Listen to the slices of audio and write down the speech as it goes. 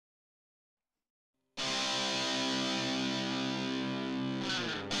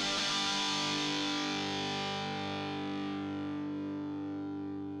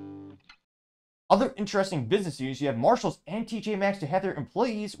Other interesting business news, you have Marshalls and TJ Maxx to have their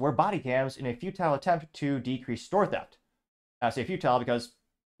employees wear body cams in a futile attempt to decrease store theft. I say futile because,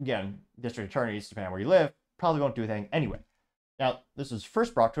 again, district attorneys, depending on where you live, probably won't do anything anyway. Now, this was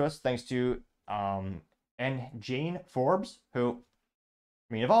first brought to us thanks to Jane Forbes, who,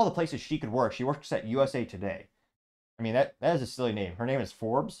 I mean, of all the places she could work, she works at USA Today. I mean, that is a silly name. Her name is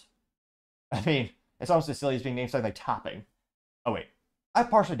Forbes. I mean, it's almost as silly as being named something like Topping. Oh, wait. I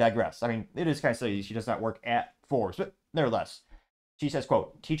partially digress. I mean, it is kind of silly she does not work at Forbes, but nevertheless. She says,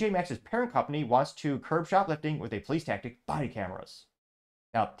 quote, TJ Maxx's parent company wants to curb shoplifting with a police tactic, body cameras.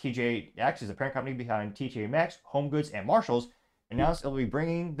 Now, TJ Maxx is the parent company behind TJ Maxx, Home Goods, and Marshalls, announced it will be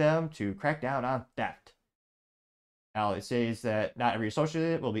bringing them to crack down on theft. Now, it says that not every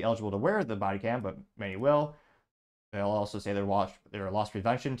associate will be eligible to wear the body cam, but many will. They'll also say their loss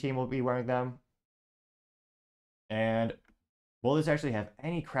prevention team will be wearing them. And will this actually have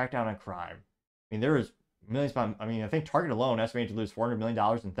any crackdown on crime? I mean, there is millions. I mean, I think Target alone estimated to lose $400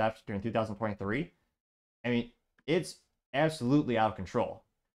 million in theft during 2023. I mean, it's absolutely out of control.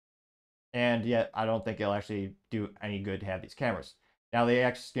 And yet, I don't think it'll actually do any good to have these cameras. Now, they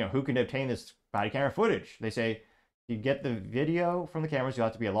ask, who can obtain this body camera footage? They say, to get the video from the cameras, you'll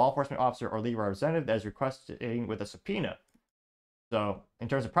have to be a law enforcement officer or legal representative that is requesting with a subpoena. So, in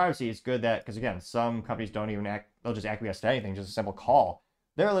terms of privacy, it's good that, because again, some companies don't even they'll just acquiesce to anything, just a simple call.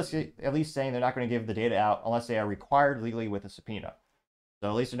 They're at least saying they're not going to give the data out unless they are required legally with a subpoena. So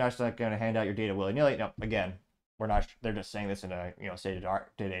at least they're not just going to hand out your data willy-nilly. Now, again, we're not. They're just saying this in a stated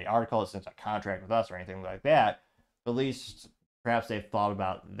article. It's not a contract with us or anything like that. But at least perhaps they've thought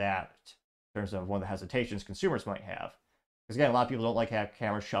about that in terms of one of the hesitations consumers might have. Because again, a lot of people don't like to have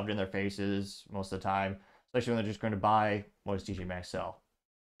cameras shoved in their faces most of the time, especially when they're just going to buy, what does TJ Maxx sell?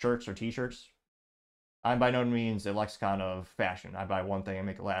 Shirts or t-shirts? I'm by no means a lexicon of fashion. I buy one thing and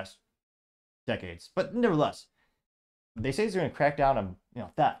make it last decades. But nevertheless, they say they're going to crack down on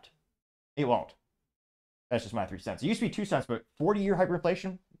theft. It won't. That's just my 3 cents. It used to be 2 cents, but 40-year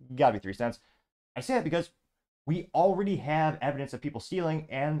hyperinflation, gotta be 3 cents. I say that because we already have evidence of people stealing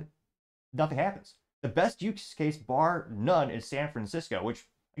and nothing happens. The best use case, bar none, is San Francisco, which,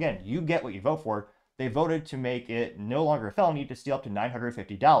 again, you get what you vote for. They voted to make it no longer a felony to steal up to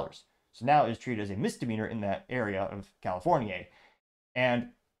 $950. So now it's treated as a misdemeanor in that area of California. And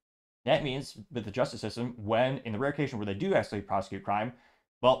that means with the justice system, when, in the rare occasion where they do actually prosecute crime,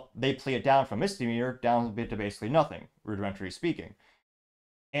 well, they play it down from misdemeanor down a bit to basically nothing, rudimentary speaking.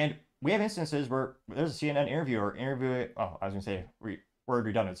 And we have instances where there's a CNN interviewer interviewing, word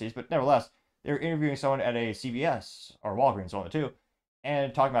redundancies, but nevertheless, they're interviewing someone at a CVS or Walgreens, one of the two,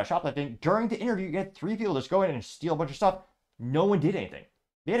 and talking about shoplifting. During the interview, you get 3 people just go in and steal a bunch of stuff. No one did anything.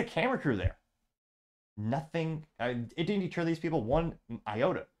 They had a camera crew there. Nothing. It didn't deter these people one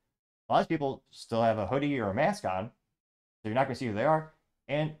iota. A lot of people still have a hoodie or a mask on, so you're not going to see who they are.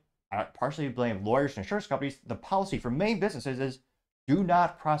 And I partially blame lawyers and insurance companies. The policy for many businesses is do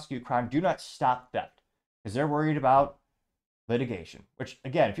not prosecute crime, do not stop theft, because they're worried about litigation. Which,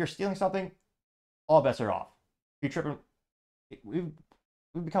 again, if you're stealing something, all bets are off. If you're tripping, we've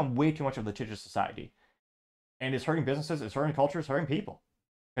become way too much of a litigious society. And it's hurting businesses, it's hurting culture, it's hurting people.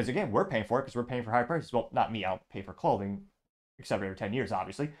 Because again, we're paying for it because we're paying for high prices. Well, not me, I don't pay for clothing, except every 10 years,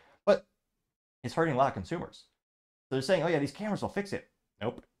 obviously. But it's hurting a lot of consumers. So they're saying, oh yeah, these cameras will fix it.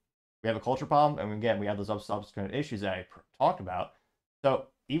 Nope. We have a culture problem, and again, we have those subsequent issues that I talked about. So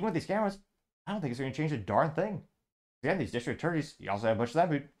even with these cameras, I don't think it's going to change a darn thing. Again, these district attorneys, you also have a bunch of them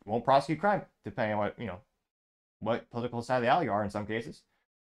who won't prosecute crime, depending on what political side of the alley you are in some cases.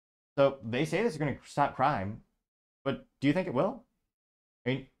 So they say this is going to stop crime, but do you think it will? I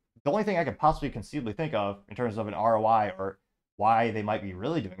mean, the only thing I could possibly conceivably think of in terms of an ROI or why they might be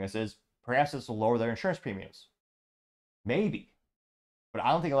really doing this is perhaps this will lower their insurance premiums. Maybe. But I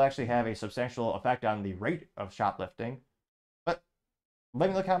don't think it'll actually have a substantial effect on the rate of shoplifting. But let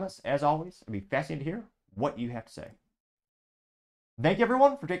me know in the comments, as always. I'd be fascinated to hear what you have to say. Thank you,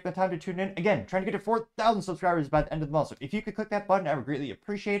 everyone, for taking the time to tune in. Again, trying to get to 4,000 subscribers by the end of the month. So if you could click that button, I would greatly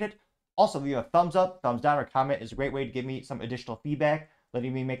appreciate it. Also, leave a thumbs up, thumbs down, or comment is a great way to give me some additional feedback,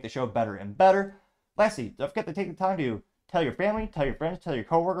 letting me make the show better and better. Lastly, don't forget to take the time to tell your family, tell your friends, tell your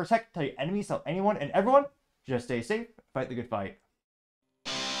coworkers, heck, tell your enemies, tell anyone and everyone. Just stay safe, fight the good fight.